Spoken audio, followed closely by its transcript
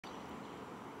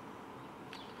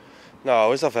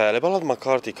Now is available at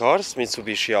McCarthy Cars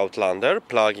Mitsubishi Outlander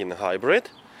plug-in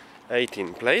hybrid,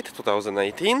 18 plate,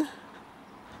 2018.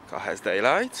 Car has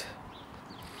daylight.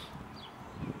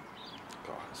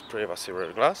 Car has privacy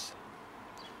rear glass.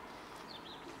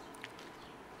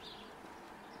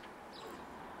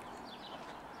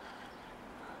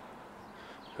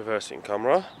 Reversing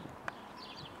camera.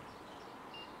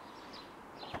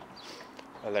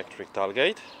 Electric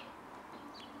tailgate.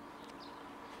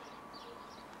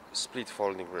 Split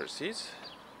folding rear seats.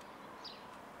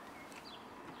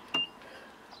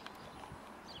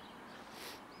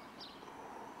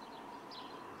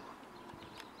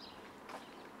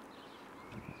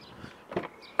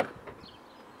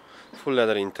 Full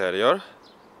leather interior.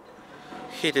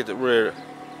 Heated rear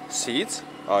seats,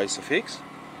 ISOFIX.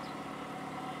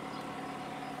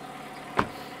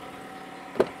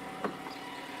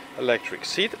 Electric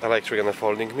seat, electric and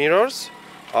folding mirrors.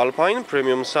 Alpine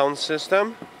premium sound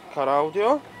system. Car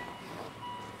audio.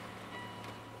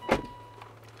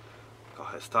 Car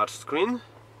has touch screen,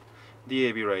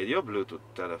 DAB radio, Bluetooth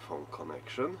telephone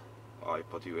connection,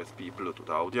 iPod USB Bluetooth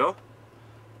audio,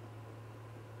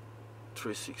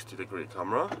 360-degree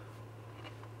camera,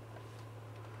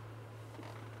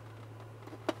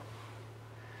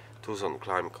 two-zone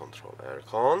climate control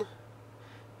aircon,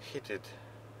 heated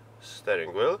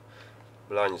steering wheel,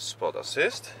 blind spot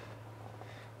assist,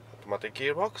 automatic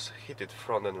gearbox, heated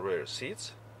front and rear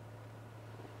seats.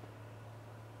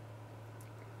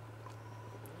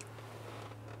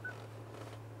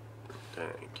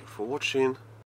 Thank you for watching.